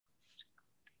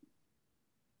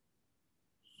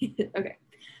Okay.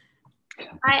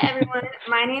 Hi, everyone.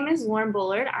 My name is Lauren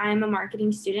Bullard. I'm a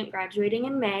marketing student graduating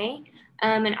in May,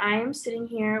 and I am sitting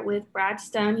here with Brad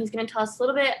Stone. He's going to tell us a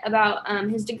little bit about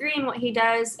his degree and what he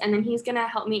does, and then he's going to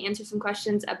help me answer some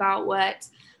questions about what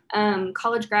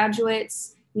college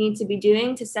graduates need to be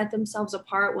doing to set themselves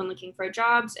apart when looking for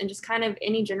jobs, and just kind of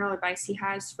any general advice he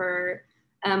has for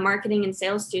marketing and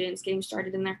sales students getting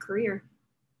started in their career.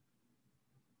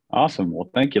 Awesome. Well,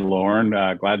 thank you, Lauren.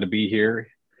 Glad to be here.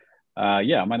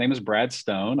 Yeah, my name is Brad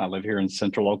Stone. I live here in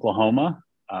Central Oklahoma.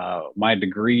 My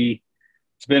degree,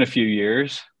 it's been a few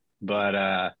years,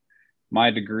 but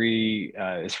my degree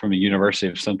is from the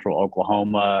University of Central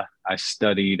Oklahoma. I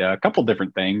studied a couple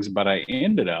different things, but I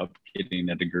ended up getting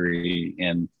a degree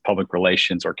in public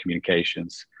relations or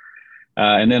communications.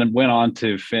 And then went on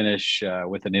to finish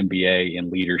with an MBA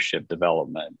in leadership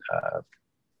development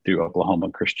through Oklahoma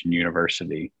Christian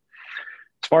University.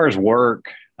 As far as work,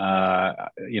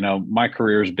 my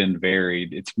career has been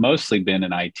varied. It's mostly been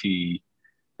in IT.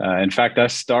 In fact, I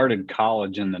started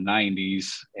college in the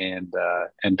 90s and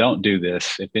don't do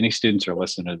this. If any students are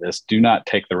listening to this, do not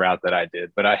take the route that I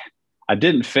did. But I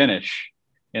didn't finish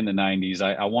in the 90s.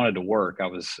 I wanted to work. I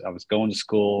was going to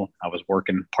school. I was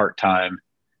working part-time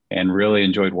and really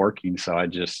enjoyed working. So I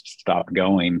just stopped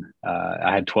going.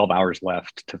 I had 12 hours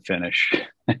left to finish.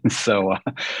 And so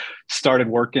started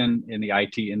working in the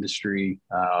IT industry.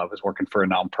 I was working for a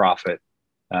nonprofit,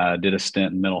 did a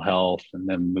stint in mental health, and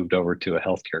then moved over to a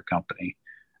healthcare company.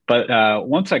 But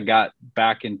once I got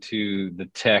back into the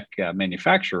tech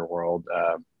manufacturer world,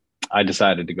 I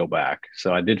decided to go back.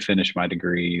 So I did finish my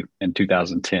degree in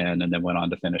 2010 and then went on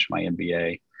to finish my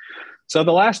MBA. So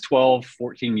the last 12,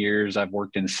 14 years, I've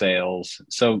worked in sales.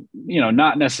 So,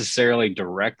 not necessarily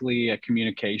directly a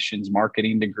communications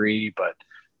marketing degree, but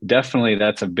definitely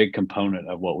that's a big component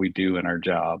of what we do in our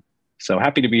job. So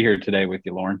happy to be here today with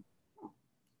you, Lauren.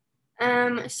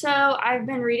 So I've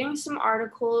been reading some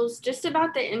articles just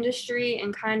about the industry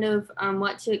and kind of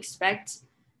what to expect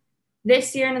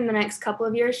this year and in the next couple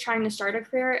of years trying to start a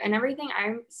career, and everything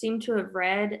I seem to have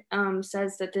read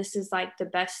says that this is like the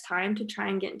best time to try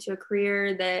and get into a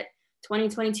career, that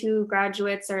 2022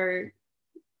 graduates are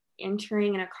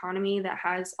entering an economy that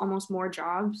has almost more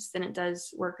jobs than it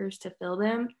does workers to fill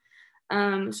them.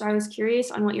 So I was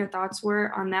curious on what your thoughts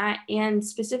were on that, and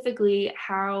specifically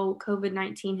how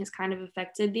COVID-19 has kind of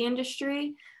affected the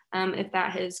industry, if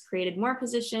that has created more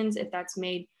positions, if that's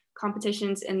made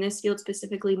competitions in this field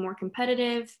specifically more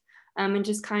competitive, and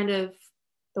just kind of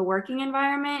the working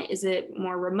environment. Is it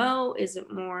more remote? Is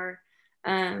it more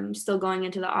still going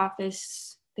into the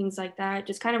office? Things like that.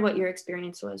 Just kind of what your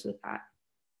experience was with that.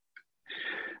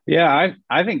 Yeah,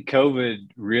 I think COVID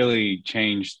really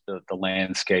changed the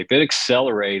landscape. It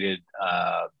accelerated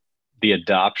the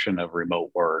adoption of remote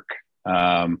work.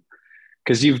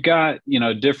 Because you've got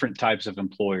different types of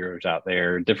employers out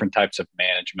there, different types of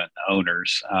management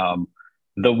owners.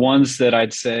 The ones that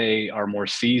I'd say are more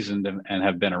seasoned and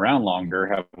have been around longer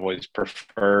have always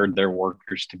preferred their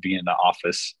workers to be in the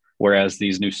office, whereas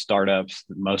these new startups,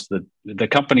 most of the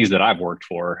companies that I've worked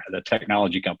for, the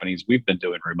technology companies, we've been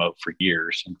doing remote for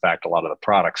years. In fact, a lot of the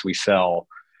products we sell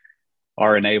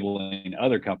are enabling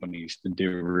other companies to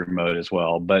do remote as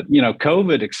well. But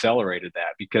COVID accelerated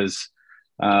that because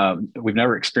we've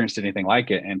never experienced anything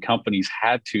like it, and companies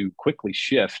had to quickly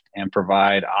shift and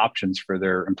provide options for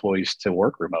their employees to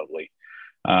work remotely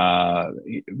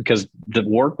because the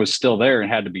work was still there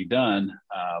and had to be done,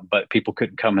 but people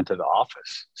couldn't come into the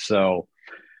office. So,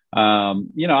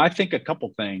 I think a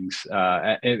couple things.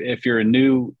 If you're a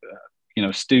new,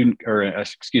 student, or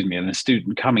excuse me, a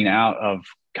student coming out of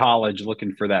college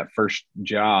looking for that first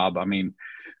job, I mean,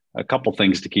 a couple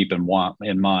things to keep in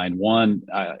mind. One,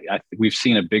 we've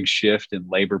seen a big shift in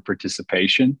labor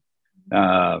participation.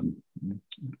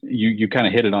 You kind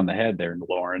of hit it on the head there,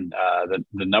 Lauren.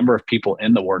 The number of people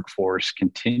in the workforce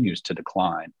continues to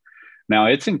decline. Now,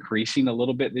 it's increasing a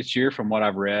little bit this year from what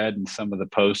I've read and some of the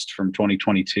posts from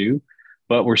 2022,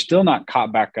 but we're still not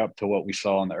caught back up to what we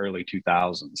saw in the early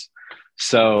 2000s.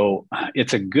 So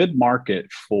it's a good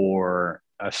market for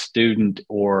a student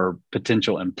or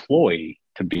potential employee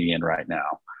to be in right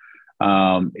now.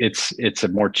 It's a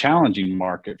more challenging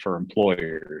market for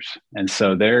employers, and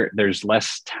so there's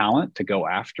less talent to go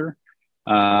after.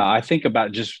 I think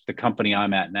about just the company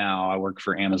I'm at now. I work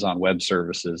for Amazon Web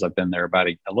Services. I've been there about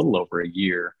a little over a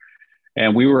year,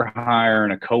 and we were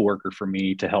hiring a coworker for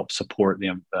me to help support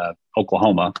the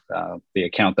Oklahoma, the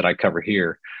account that I cover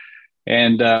here,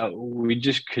 and we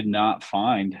just could not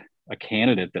find a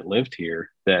candidate that lived here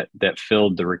that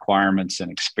filled the requirements and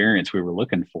experience we were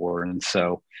looking for. And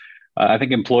so I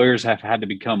think employers have had to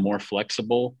become more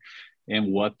flexible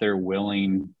in what they're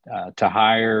willing to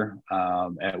hire,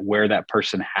 at where that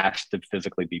person has to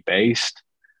physically be based.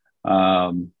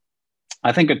 Um,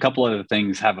 I think a couple other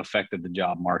things have affected the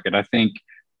job market. I think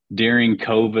during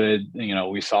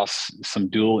COVID, we saw some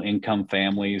dual income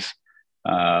families,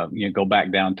 go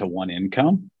back down to one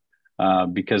income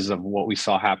because of what we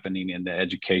saw happening in the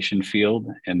education field,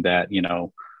 and that,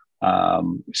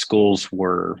 schools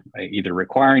were either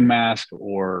requiring masks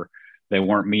or they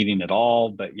weren't meeting at all,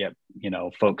 but yet,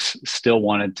 folks still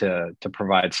wanted to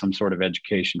provide some sort of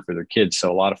education for their kids.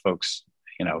 So a lot of folks,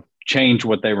 changed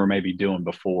what they were maybe doing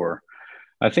before.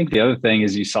 I think the other thing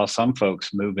is you saw some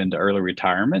folks move into early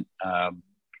retirement.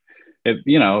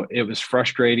 It was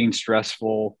frustrating,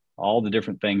 stressful, all the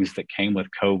different things that came with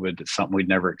COVID. It's something we'd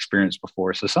never experienced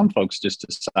before. So some folks just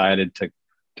decided to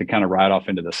kind of ride off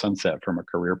into the sunset from a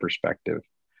career perspective.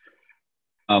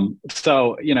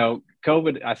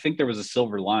 COVID, I think there was a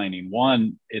silver lining.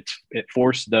 One, it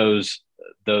forced those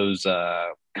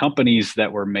companies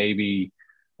that were maybe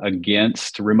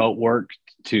against remote work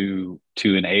to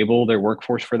enable their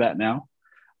workforce for that now.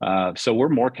 So we're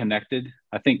more connected.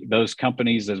 I think those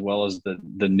companies, as well as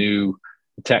the new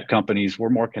tech companies, we're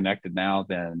more connected now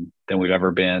than we've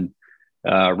ever been.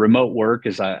 Remote work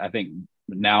is, I think,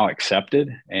 now accepted,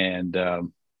 and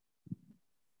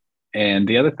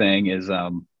the other thing is,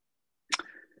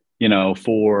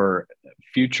 for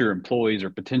future employees or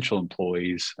potential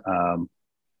employees,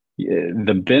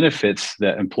 the benefits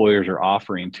that employers are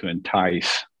offering to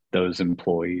entice those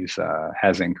employees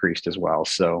has increased as well.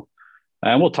 So,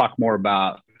 and we'll talk more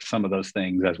about some of those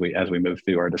things as we move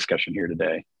through our discussion here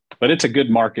today. But it's a good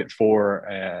market for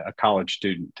a college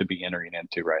student to be entering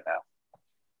into right now.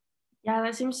 Yeah,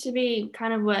 that seems to be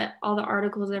kind of what all the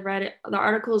articles I've read. The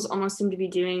articles almost seem to be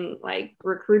doing like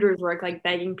recruiters work, like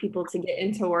begging people to get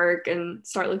into work and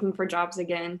start looking for jobs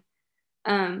again.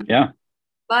 Yeah.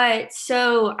 But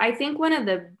so I think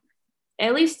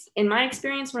at least in my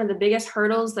experience, one of the biggest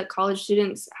hurdles that college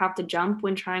students have to jump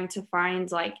when trying to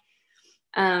find like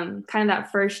kind of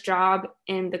that first job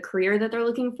in the career that they're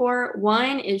looking for.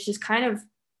 One is just kind of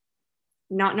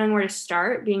not knowing where to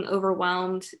start, being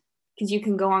overwhelmed, because you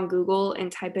can go on Google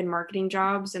and type in marketing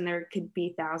jobs and there could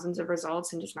be thousands of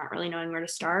results and just not really knowing where to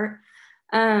start.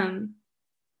 And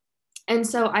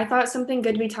so I thought something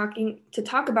good to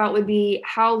talk about would be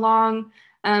how long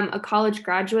a college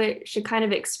graduate should kind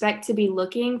of expect to be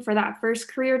looking for that first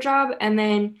career job. And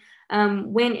then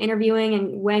when interviewing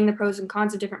and weighing the pros and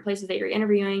cons of different places that you're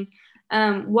interviewing,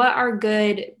 what are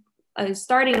good,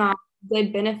 starting off,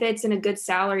 good benefits and a good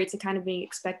salary to kind of be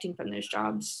expecting from those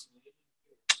jobs?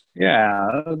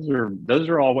 Yeah, those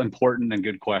are all important and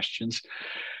good questions.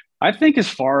 I think as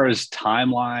far as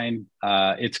timeline,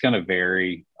 it's going to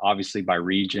vary, obviously, by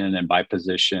region and by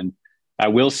position. I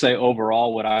will say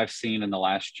overall, what I've seen in the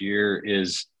last year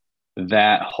is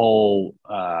that whole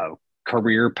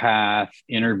career path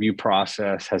interview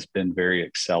process has been very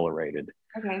accelerated.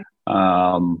 Okay.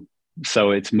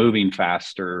 So it's moving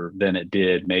faster than it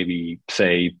did maybe,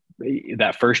 say,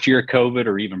 that first year of COVID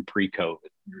or even pre-COVID.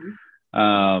 Mm-hmm.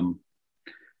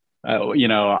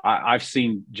 I've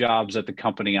seen jobs at the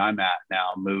company I'm at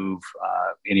now move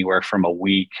anywhere from a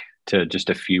week to just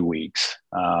a few weeks.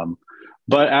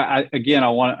 But I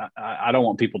don't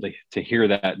want people to hear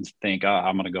that and think, oh,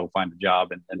 I'm going to go find a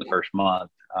job in the first month.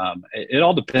 It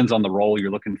all depends on the role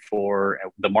you're looking for,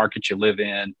 the market you live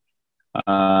in,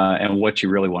 and what you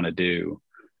really want to do.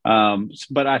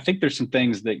 But I think there's some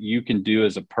things that you can do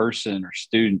as a person or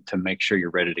student to make sure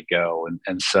you're ready to go.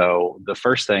 And so the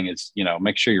first thing is,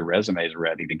 make sure your resume is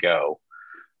ready to go,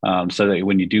 so that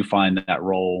when you do find that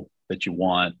role that you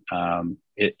want,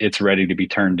 it's ready to be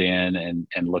turned in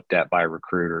and looked at by a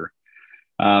recruiter.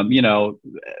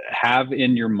 Have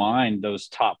in your mind those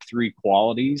top 3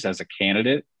 qualities as a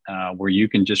candidate, where you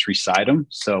can just recite them.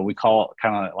 So we call it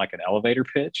kind of like an elevator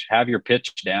pitch. Have your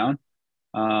pitch down.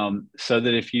 So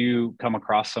that if you come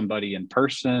across somebody in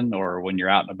person or when you're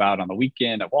out and about on the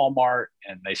weekend at Walmart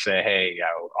and they say, hey,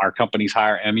 our company's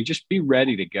hiring, just be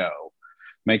ready to go.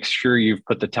 Make sure you've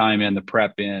put the time in, the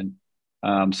prep in,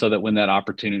 so that when that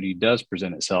opportunity does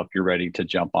present itself, you're ready to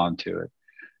jump onto it.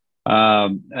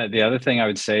 The other thing I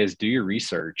would say is do your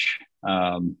research.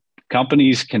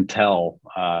 Companies can tell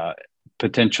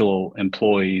potential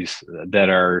employees that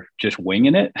are just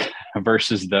winging it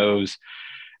versus those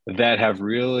that have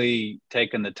really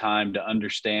taken the time to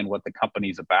understand what the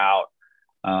company's about,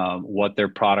 what their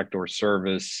product or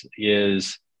service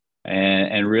is,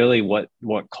 and really what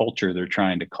culture they're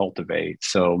trying to cultivate.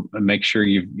 So make sure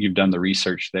you've done the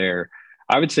research there.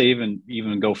 I would say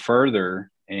even go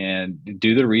further and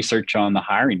do the research on the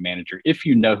hiring manager if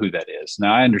you know who that is.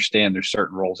 Now, I understand there's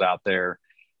certain roles out there,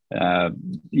 that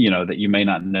you may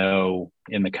not know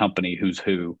in the company who's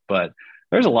who, but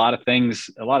there's a lot of things,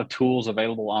 a lot of tools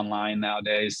available online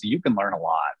nowadays. So you can learn a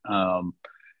lot.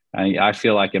 I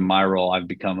feel like in my role, I've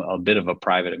become a bit of a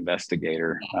private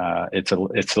investigator.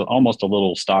 It's almost a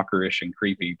little stalkerish and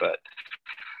creepy, but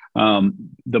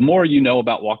the more you know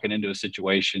about walking into a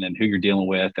situation and who you're dealing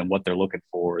with and what they're looking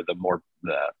for,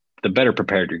 the better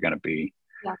prepared you're going to be.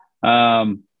 Yeah.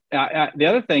 The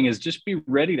other thing is just be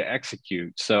ready to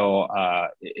execute. So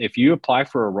if you apply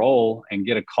for a role and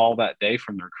get a call that day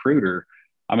from the recruiter,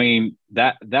 I mean,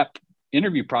 that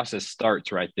interview process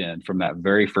starts right then from that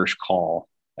very first call.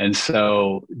 And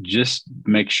so just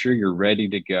make sure you're ready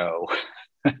to go.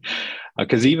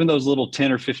 Because even those little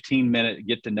 10 or 15-minute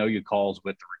get to know you calls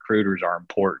with the recruiters are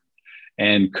important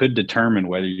and could determine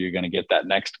whether you're going to get that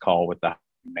next call with the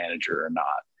manager or not.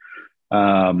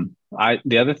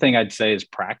 The other thing I'd say is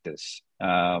practice.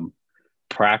 Get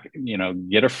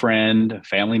a friend, a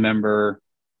family member.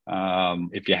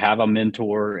 If you have a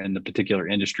mentor in the particular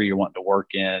industry you're wanting to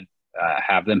work in,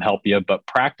 have them help you, but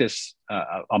practice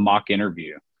a mock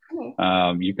interview.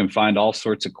 You can find all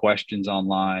sorts of questions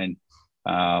online.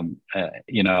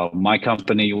 My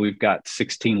company, we've got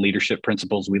 16 leadership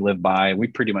principles we live by. We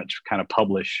pretty much kind of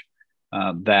publish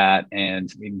that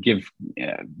and give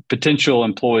potential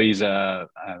employees a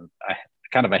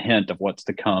kind of a hint of what's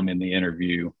to come in the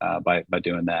interview by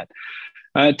doing that.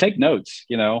 Take notes,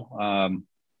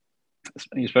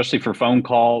 especially for phone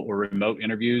call or remote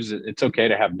interviews. It's okay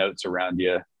to have notes around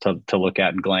you to look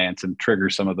at and glance and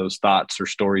trigger some of those thoughts or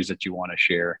stories that you want to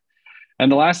share.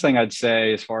 And the last thing I'd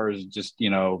say, as far as just,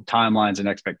 timelines and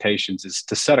expectations, is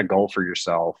to set a goal for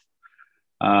yourself.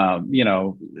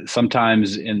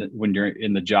 Sometimes when you're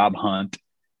in the job hunt,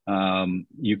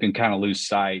 you can kind of lose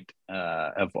sight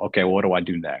of, okay, what do I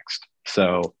do next?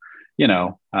 So,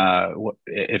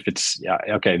 if it's,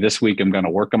 okay, this week I'm going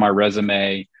to work on my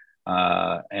resume,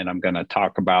 and I'm going to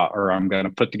talk about, or I'm going to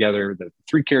put together the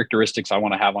 3 characteristics I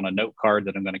want to have on a note card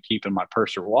that I'm going to keep in my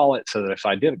purse or wallet, so that if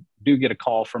I do get a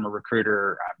call from a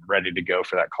recruiter, I'm ready to go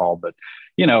for that call. But,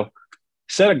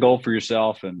 set a goal for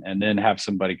yourself and then have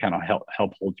somebody kind of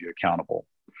help hold you accountable.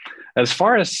 As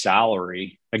far as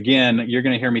salary, again, you're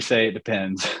going to hear me say it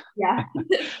depends. Yeah.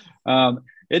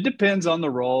 It depends on the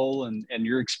role and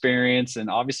your experience and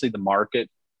obviously the market.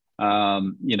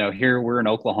 Here we're in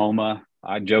Oklahoma.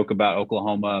 I joke about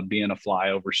Oklahoma being a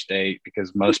flyover state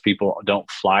because most people don't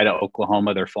fly to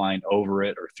Oklahoma. They're flying over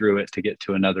it or through it to get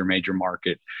to another major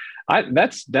market.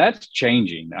 That's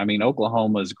changing. I mean,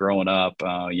 Oklahoma is growing up.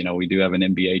 We do have an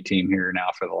NBA team here now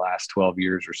for the last 12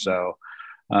 years or so.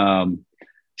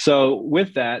 So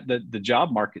with that, the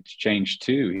job market's changed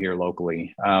too here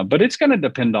locally, but it's going to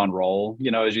depend on role.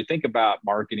 As you think about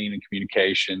marketing and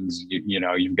communications,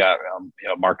 you've got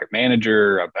a market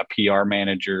manager, a PR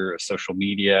manager, a social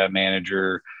media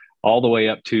manager, all the way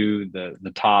up to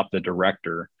the top, the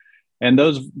director. And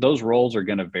those roles are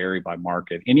going to vary by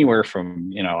market, anywhere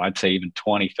from, I'd say even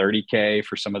 20, 30K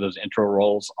for some of those intro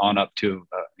roles on up to,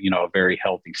 a very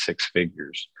healthy 6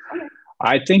 figures.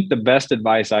 I think the best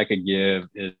advice I could give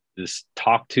is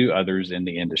talk to others in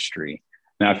the industry.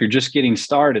 Now, if you're just getting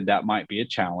started, that might be a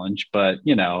challenge, but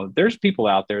there's people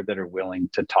out there that are willing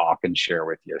to talk and share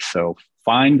with you. So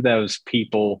find those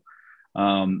people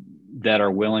that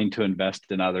are willing to invest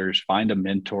in others. Find a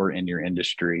mentor in your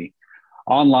industry.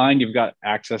 Online, you've got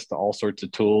access to all sorts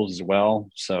of tools as well.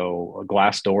 So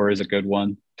Glassdoor is a good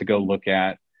one to go look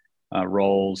at.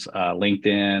 Roles.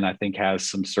 LinkedIn, I think, has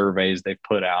some surveys they've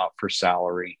put out for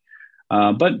salary.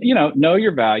 But, know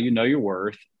your value, know your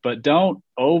worth, but don't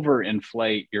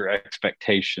overinflate your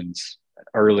expectations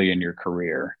early in your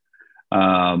career.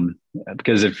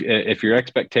 Because if your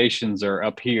expectations are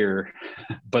up here,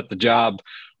 but the job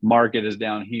market is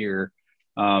down here,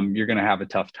 you're going to have a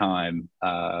tough time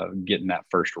getting that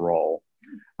first role.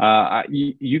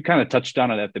 You kind of touched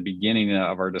on it at the beginning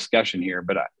of our discussion here,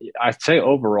 but I'd say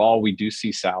overall, we do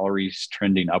see salaries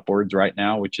trending upwards right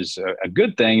now, which is a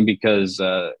good thing because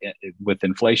with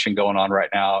inflation going on right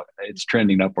now, it's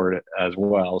trending upward as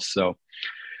well. So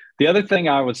the other thing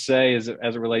I would say is,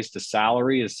 as it relates to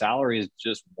salary is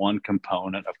just one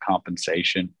component of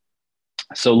compensation.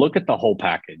 So look at the whole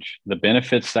package, the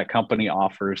benefits that company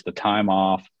offers, the time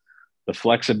off, the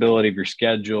flexibility of your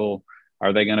schedule.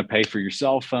 Are they going to pay for your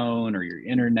cell phone or your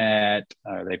internet?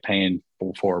 Are they paying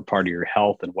for part of your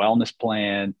health and wellness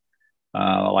plan?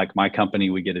 Like my company,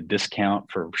 we get a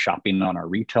discount for shopping on our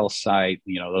retail site.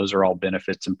 Those are all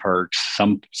benefits and perks.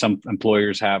 Some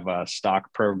employers have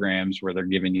stock programs where they're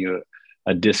giving you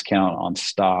a discount on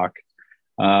stock.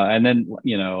 And then,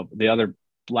 the other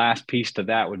last piece to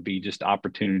that would be just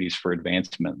opportunities for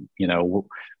advancement.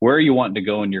 Where are you wanting to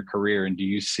go in your career, and do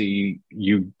you see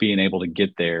you being able to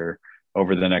get there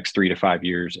over the next 3 to 5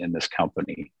 years in this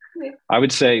company? Yeah. I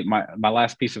would say my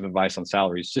last piece of advice on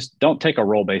salary is just don't take a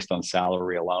role based on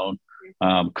salary alone.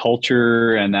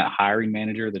 Culture and that hiring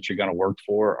manager that you're going to work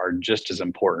for are just as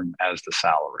important as the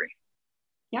salary.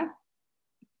 Yeah.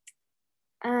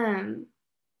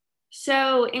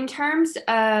 So in terms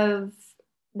of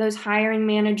those hiring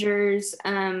managers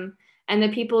and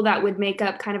the people that would make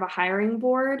up kind of a hiring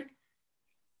board,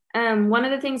 one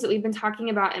of the things that we've been talking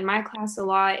about in my class a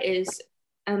lot is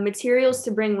materials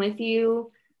to bring with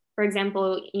you. For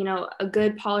example, a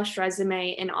good polished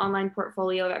resume, an online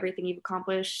portfolio of everything you've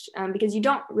accomplished, because you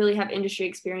don't really have industry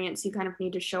experience. You kind of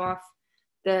need to show off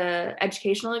the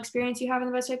educational experience you have in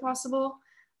the best way possible.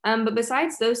 But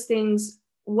besides those things,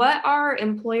 what are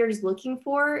employers looking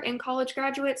for in college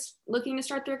graduates looking to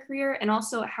start their career? And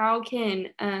also, how can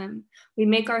we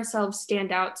make ourselves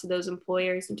stand out to those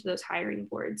employers and to those hiring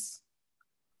boards?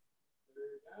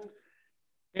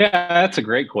 Yeah, that's a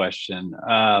great question.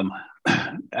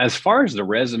 As far as the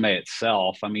resume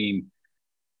itself,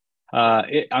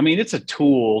 it's a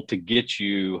tool to get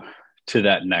you to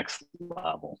that next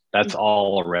level. That's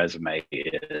all a resume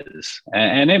is,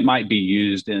 and it might be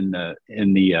used in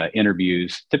the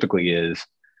interviews. Typically is,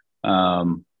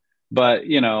 but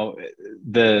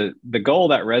the goal of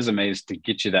that resume is to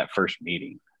get you that first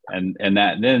meeting, and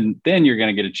that then you're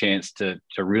going to get a chance to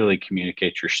really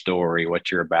communicate your story,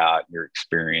 what you're about, your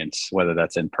experience, whether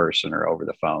that's in person or over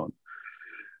the phone.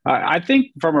 I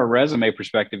think from a resume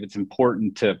perspective, it's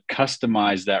important to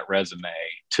customize that resume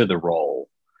to the role.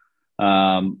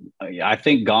 I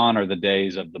think gone are the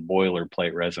days of the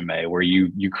boilerplate resume where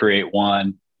you create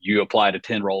one, you apply to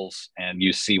 10 roles, and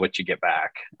you see what you get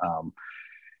back.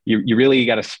 You really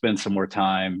got to spend some more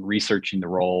time researching the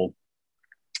role.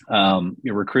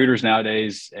 Your recruiters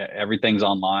nowadays, everything's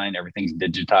online, everything's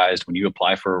digitized. When you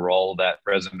apply for a role, that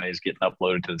resume is getting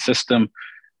uploaded to the system.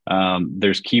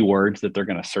 There's keywords that they're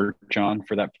going to search on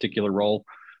for that particular role.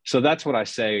 So that's what I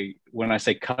say when I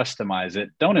say customize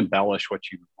it. Don't embellish what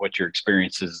your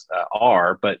experiences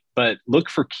are, but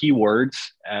look for keywords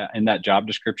in that job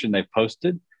description they've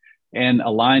posted, and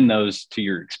align those to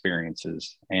your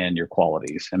experiences and your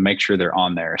qualities, and make sure they're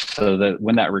on there, so that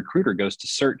when that recruiter goes to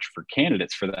search for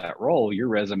candidates for that role, your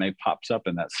resume pops up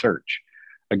in that search.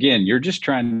 Again, you're just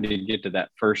trying to get to that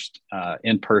first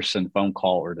in-person phone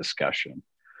call or discussion.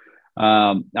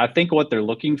 I think what they're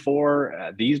looking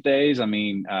for these days,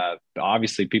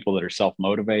 obviously people that are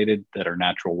self-motivated, that are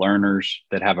natural learners,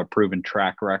 that have a proven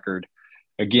track record.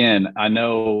 Again, I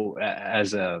know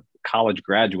as a college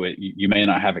graduate, you may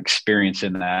not have experience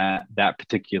in that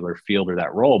particular field or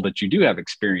that role, but you do have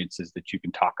experiences that you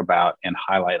can talk about and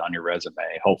highlight on your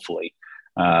resume, hopefully,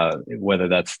 whether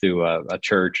that's through a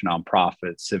church,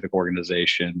 nonprofit, civic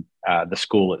organization, the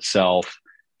school itself.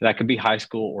 That could be high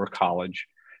school or college.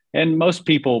 And most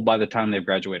people, by the time they've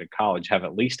graduated college, have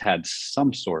at least had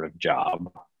some sort of job,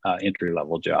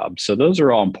 entry-level job. So those are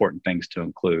all important things to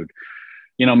include.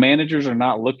 Managers are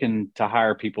not looking to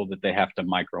hire people that they have to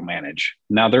micromanage.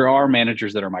 Now, there are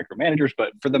managers that are micromanagers,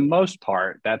 but for the most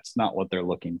part, that's not what they're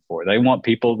looking for. They want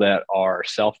people that are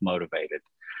self-motivated.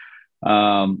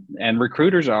 And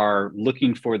recruiters are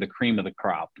looking for the cream of the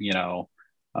crop.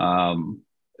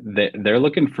 They're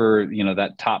looking for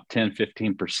that top 10,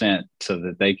 15%, so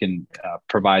that they can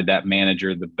provide that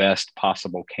manager the best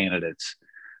possible candidates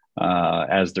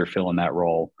as they're filling that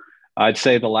role. I'd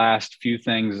say the last few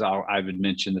things I would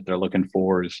mention that they're looking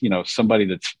for is somebody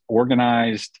that's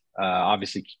organized,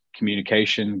 obviously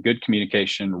good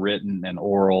communication, written and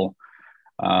oral,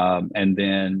 and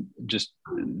then just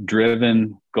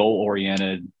driven,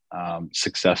 goal-oriented,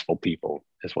 successful people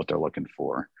is what they're looking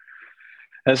for.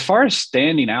 As far as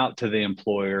standing out to the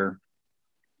employer,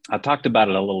 I talked about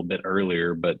it a little bit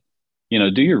earlier, but,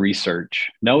 do your research.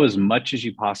 Know as much as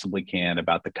you possibly can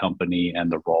about the company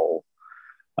and the role.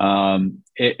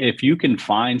 If you can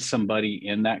find somebody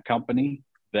in that company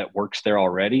that works there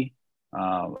already,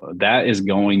 that is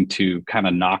going to kind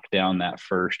of knock down that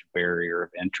first barrier of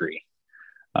entry.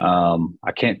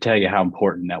 I can't tell you how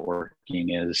important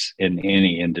networking is in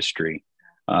any industry.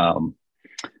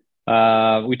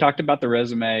 We talked about the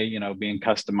resume, being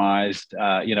customized.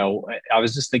 I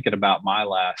was just thinking about my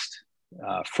last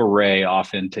foray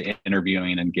off into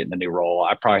interviewing and getting a new role.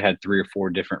 I probably had 3 or 4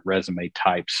 different resume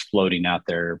types floating out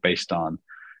there based on,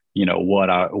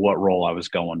 what role I was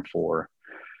going for.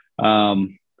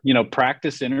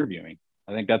 Practice interviewing.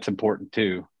 I think that's important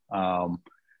too.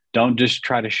 don't just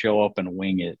try to show up and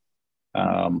wing it.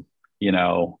 You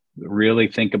know, really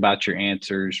think about your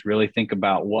answers, really think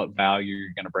about what value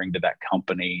you're going to bring to that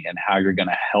company and how you're going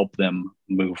to help them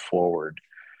move forward.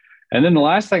 And then the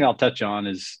last thing I'll touch on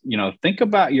is, you know, think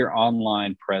about your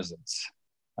online presence,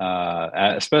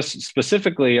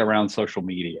 specifically around social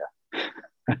media.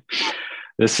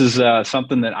 This is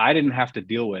something that I didn't have to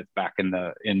deal with back in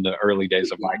the early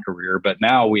days of my career, but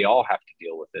now we all have to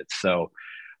deal with it. So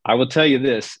I will tell you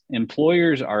this: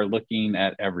 employers are looking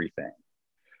at everything.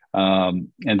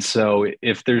 And so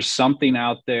if there's something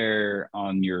out there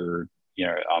on your, you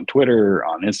know, on Twitter,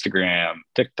 on Instagram,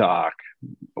 TikTok,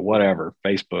 whatever,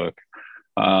 Facebook,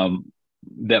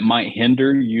 that might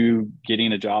hinder you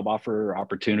getting a job offer or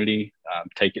opportunity,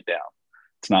 take it down.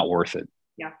 It's not worth it.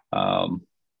 Yeah.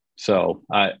 So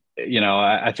I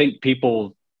think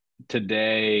people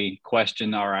today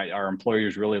question, all right, are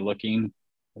employers really looking?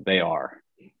 They are,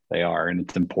 and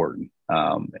it's important.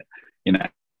 You know,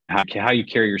 how you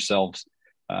carry yourselves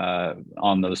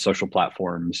on those social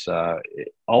platforms.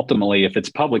 Ultimately, if it's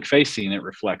public facing, it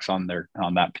reflects on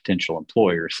that potential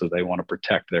employer. So they want to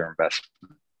protect their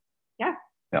investment. Yeah.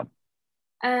 Yeah.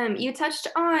 You touched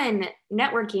on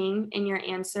networking in your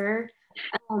answer,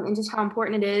 and just how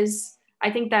important it is. I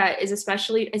think that is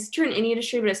it's true in any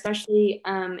industry, but especially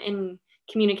in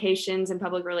communications and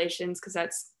public relations, because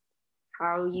that's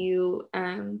kind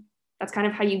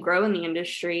of how you grow in the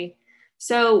industry.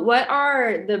 So what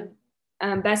are the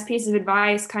best piece of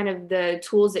advice, kind of the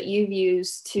tools that you've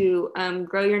used to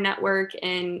grow your network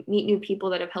and meet new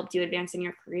people that have helped you advance in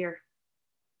your career?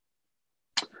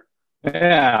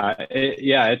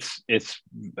 It's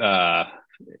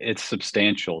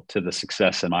substantial to the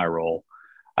success in my role.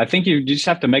 I think you just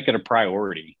have to make it a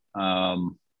priority.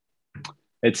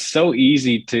 It's so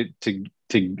easy to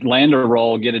land a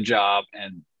role, get a job,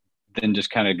 and then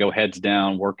just kind of go heads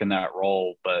down, work in that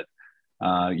role. But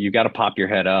you got to pop your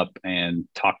head up and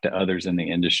talk to others in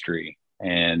the industry,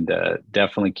 and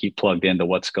definitely keep plugged into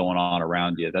what's going on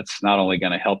around you. That's not only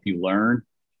going to help you learn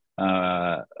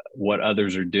what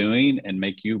others are doing and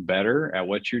make you better at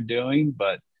what you're doing,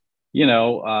 but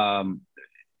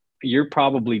you're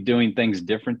probably doing things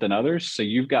different than others. So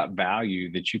you've got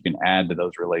value that you can add to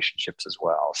those relationships as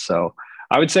well. So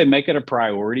I would say make it a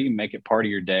priority, make it part of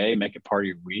your day, make it part of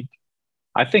your week.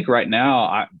 I think right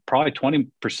now, probably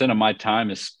 20% of my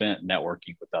time is spent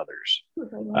networking with others,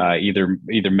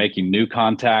 either making new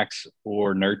contacts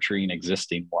or nurturing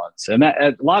existing ones. And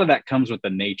a lot of that comes with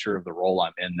the nature of the role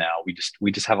I'm in now. We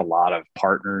just have a lot of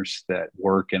partners that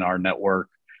work in our network.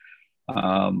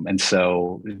 And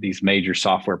so these major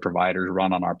software providers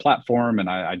run on our platform, and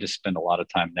I just spend a lot of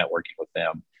time networking with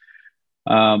them.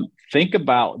 Think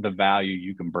about the value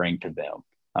you can bring to them.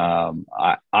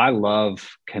 I love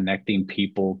connecting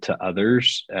people to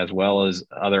others as well as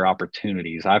other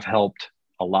opportunities. I've helped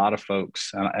a lot of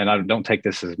folks, and I don't take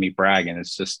this as me bragging.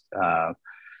 It's just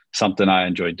something I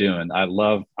enjoy doing.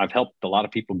 I've helped a lot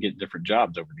of people get different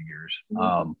jobs over the years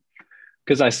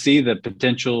because I see the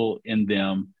potential in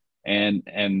them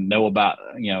and know about,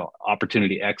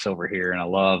 opportunity X over here. And I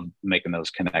love making those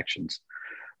connections.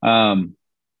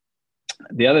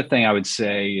 The other thing I would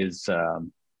say is,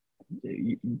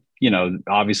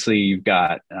 obviously you've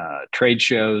got trade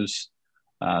shows,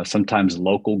 sometimes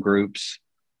local groups,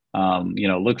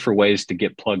 look for ways to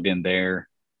get plugged in there.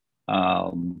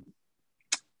 The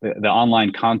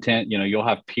online content, you'll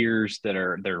have peers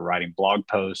they're writing blog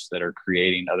posts, that are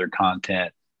creating other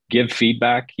content. Give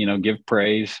feedback, give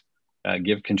praise,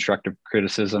 give constructive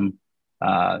criticism.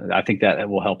 I think that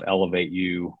will help elevate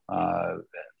you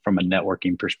from a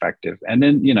networking perspective. And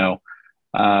then,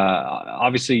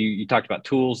 obviously you talked about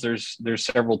tools. There's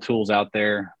several tools out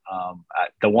there.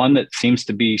 The one that seems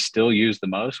to be still used the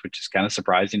most, which is kind of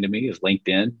surprising to me, is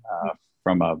LinkedIn.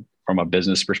 From a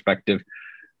business perspective,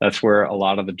 that's where a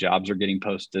lot of the jobs are getting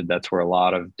posted. That's where a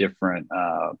lot of different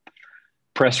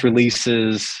press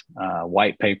releases,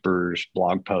 white papers,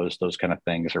 blog posts, those kind of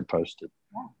things are posted.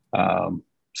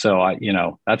 So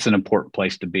that's an important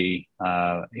place to be.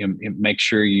 Make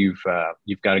sure you've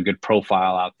got a good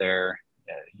profile out there.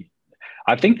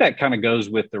 I think that kind of goes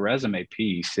with the resume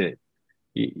piece.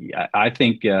 I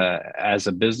think as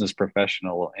a business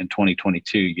professional in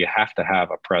 2022, you have to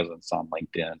have a presence on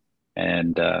LinkedIn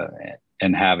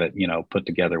and have it, put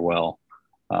together well.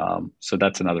 So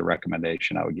that's another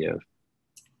recommendation I would give.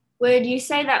 Would you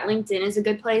say that LinkedIn is a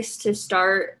good place to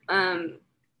start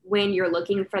when you're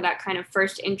looking for that kind of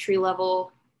first entry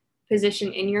level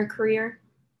position in your career?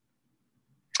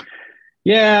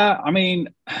 Yeah, I mean,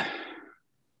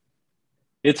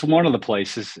 It's one of the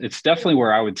places. It's definitely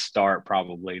where I would start.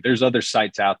 Probably there's other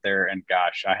sites out there, and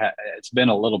gosh, it's been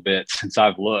a little bit since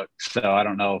I've looked, so I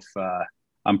don't know if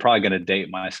I'm probably going to date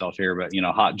myself here. But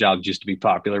Hot Jobs used to be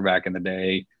popular back in the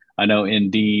day. I know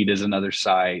Indeed is another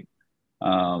site.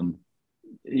 Um,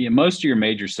 Most of your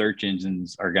major search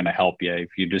engines are going to help you if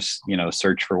you just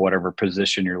search for whatever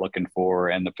position you're looking for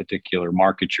and the particular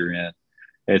market you're in.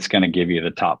 It's going to give you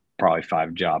the top probably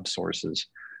 5 job sources.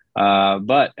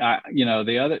 But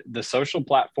the social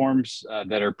platforms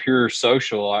that are pure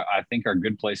social, I think are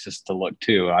good places to look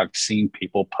too. I've seen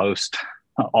people post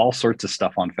all sorts of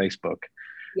stuff on Facebook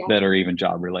that are even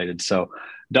job related. So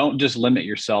don't just limit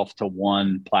yourself to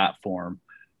one platform.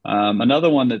 Another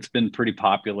one that's been pretty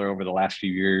popular over the last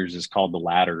few years is called the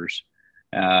Ladders.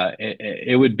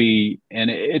 It would be, and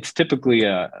it's typically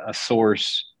a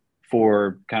source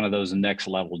for kind of those next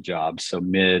level jobs, so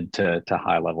mid to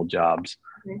high level jobs.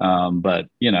 But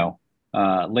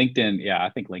LinkedIn, yeah, I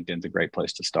think LinkedIn's a great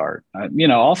place to start.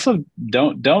 Also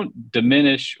don't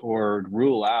diminish or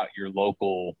rule out your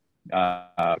local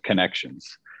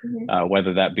connections.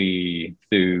 Whether that be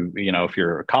through, if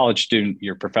you're a college student,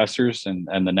 your professors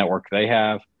and the network they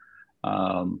have,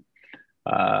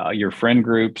 your friend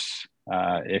groups,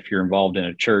 if you're involved in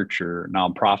a church or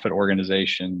nonprofit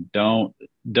organization, don't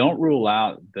rule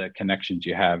out the connections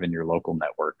you have in your local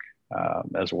network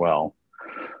as well.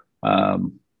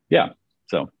 Yeah.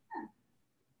 So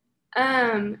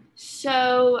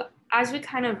as we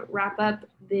kind of wrap up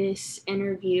this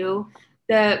interview,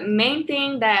 the main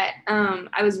thing that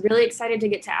I was really excited to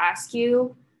get to ask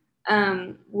you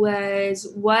was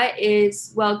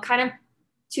kind of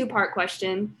 2-part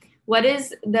question. What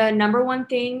is the number one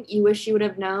thing you wish you would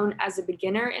have known as a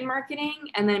beginner in marketing?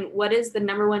 And then what is the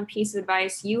number one piece of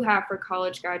advice you have for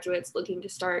college graduates looking to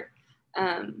start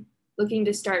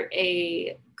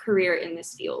a career in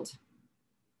this field?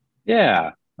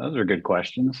 Yeah, those are good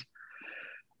questions.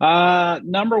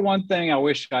 Number one thing I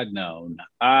wish I'd known.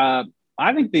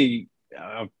 I think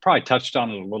I've probably touched on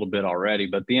it a little bit already,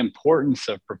 but the importance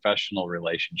of professional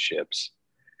relationships.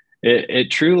 It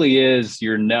truly is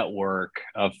your network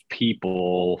of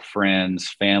people, friends,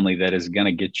 family that is going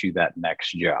to get you that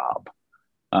next job.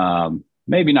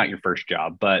 Maybe not your first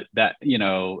job, but that,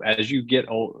 as you get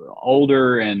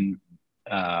older and,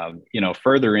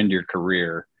 further into your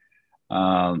career,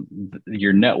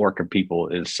 your network of people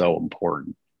is so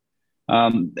important.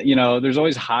 There's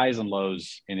always highs and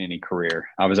lows in any career.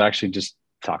 I was actually just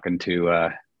talking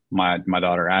to my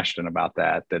daughter Ashton about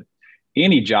that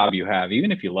any job you have,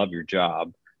 even if you love your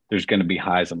job, there's going to be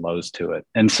highs and lows to it.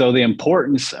 And so the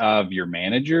importance of your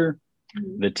manager,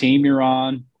 the team you're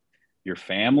on, your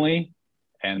family,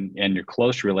 and your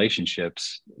close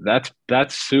relationships, that's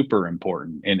super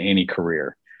important in any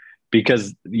career.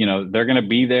 Because they're going to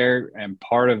be there, and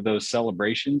part of those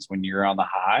celebrations when you're on the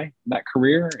high in that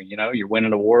career, you're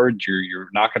winning awards, you're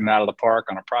knocking it out of the park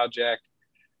on a project.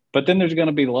 But then there's going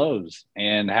to be lows,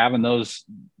 and having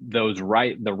the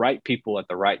right people at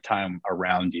the right time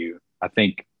around you, I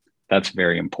think that's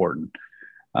very important.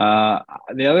 The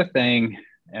other thing,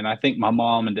 and I think my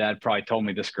mom and dad probably told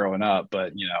me this growing up,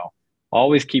 but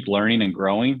always keep learning and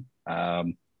growing.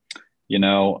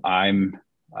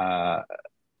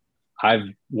 I've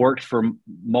worked for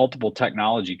multiple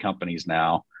technology companies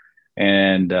now,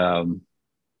 and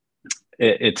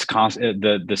it's constant.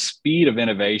 The speed of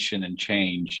innovation and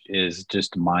change is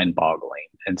just mind boggling.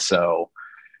 And so,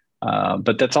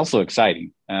 but that's also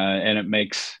exciting, and it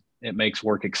makes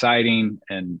work exciting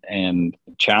and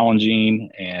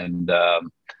challenging. And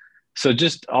so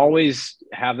just always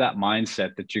have that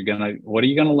mindset that what are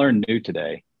you going to learn new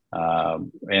today?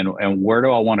 And where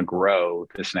do I want to grow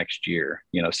this next year?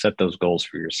 Set those goals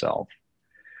for yourself.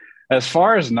 As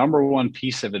far as number one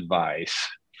piece of advice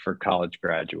for college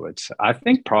graduates, I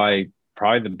think probably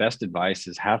the best advice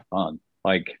is have fun.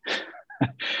 Like,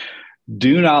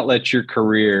 do not let your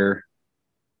career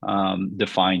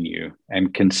define you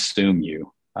and consume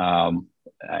you.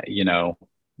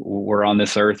 We're on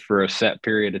this earth for a set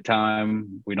period of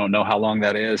time. We don't know how long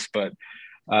that is, but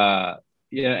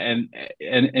and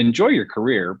enjoy your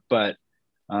career, but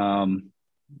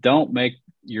don't make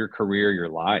your career your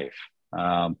life.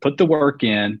 Put the work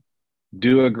in,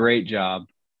 do a great job,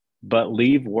 but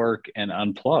leave work and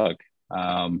unplug.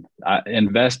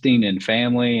 Investing in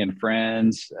family and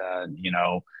friends,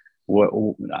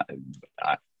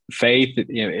 faith,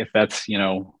 if that's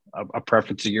a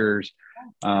preference of yours.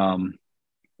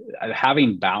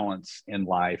 Having balance in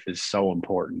life is so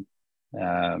important.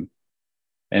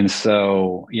 And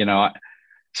so,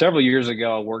 several years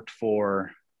ago, I worked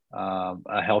for a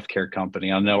healthcare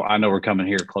company. I know we're coming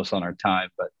here close on our time,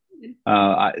 but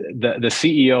The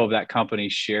CEO of that company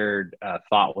shared a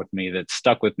thought with me that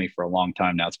stuck with me for a long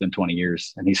time now. It's been 20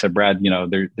 years. And he said, Brad,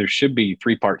 there should be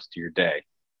three parts to your day.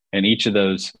 And each of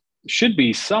those should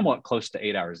be somewhat close to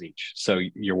 8 hours each. So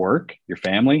your work, your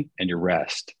family, and your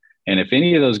rest. And if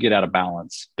any of those get out of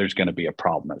balance, there's going to be a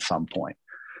problem at some point.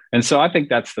 And so I think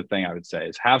that's the thing I would say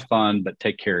is have fun, but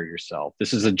take care of yourself.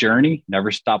 This is a journey. Never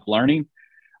stop learning.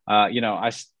 I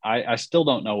still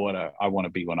don't know what I want to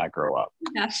be when I grow up.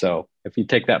 Yeah. So if you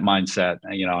take that mindset,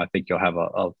 I think you'll have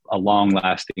a long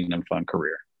lasting and fun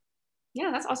career.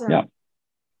 Yeah, that's awesome. Yeah.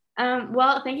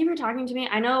 Well, thank you for talking to me.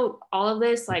 I know all of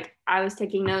this, like I was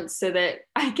taking notes so that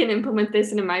I can implement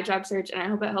this into my job search, and I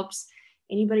hope it helps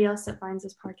anybody else that finds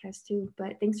this podcast too.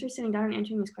 But thanks for sitting down and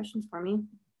answering these questions for me.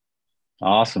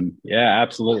 Awesome. Yeah,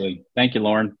 absolutely. Thank you,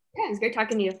 Lauren. Yeah, it was great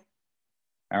talking to you.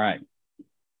 All right.